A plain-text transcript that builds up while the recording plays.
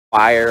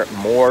fire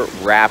more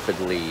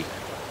rapidly,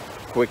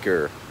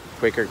 quicker.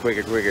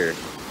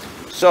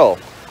 So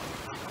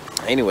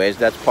anyways,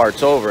 that's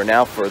part's over.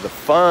 Now for the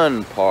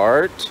fun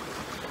part,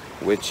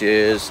 which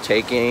is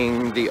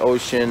taking the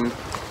ocean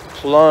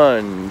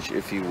plunge,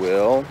 if you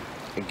will.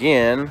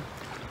 Again,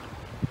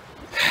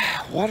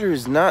 water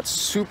is not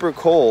super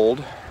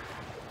cold.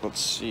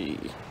 Let's see.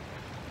 You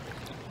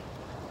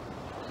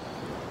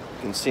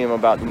can see I'm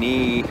about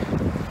knee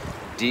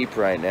deep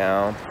right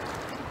now.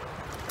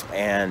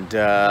 And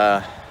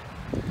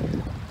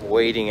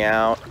wading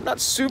out. I'm not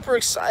super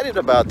excited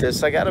about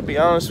this, I gotta be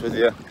honest with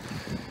you.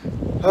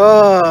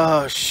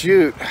 Oh,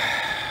 shoot.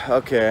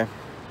 Okay.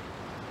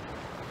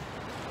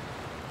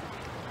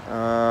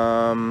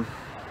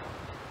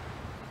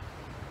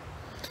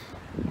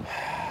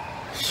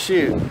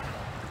 Shoot.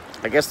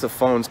 I guess the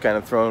phone's kind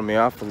of throwing me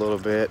off a little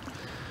bit.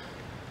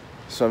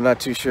 So I'm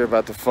not too sure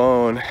about the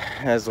phone.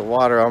 As the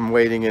water I'm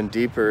wading in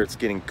deeper, it's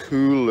getting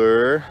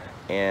cooler.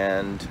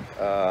 And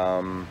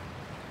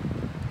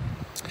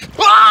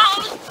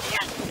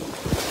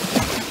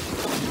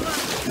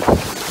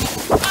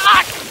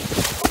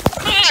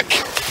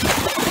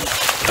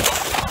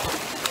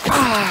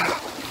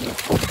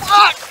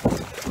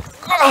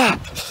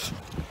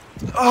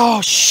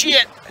oh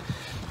shit!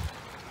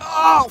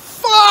 Oh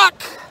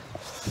fuck!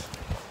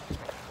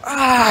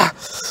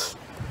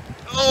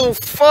 Oh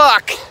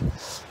fuck!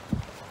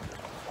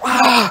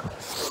 Ah!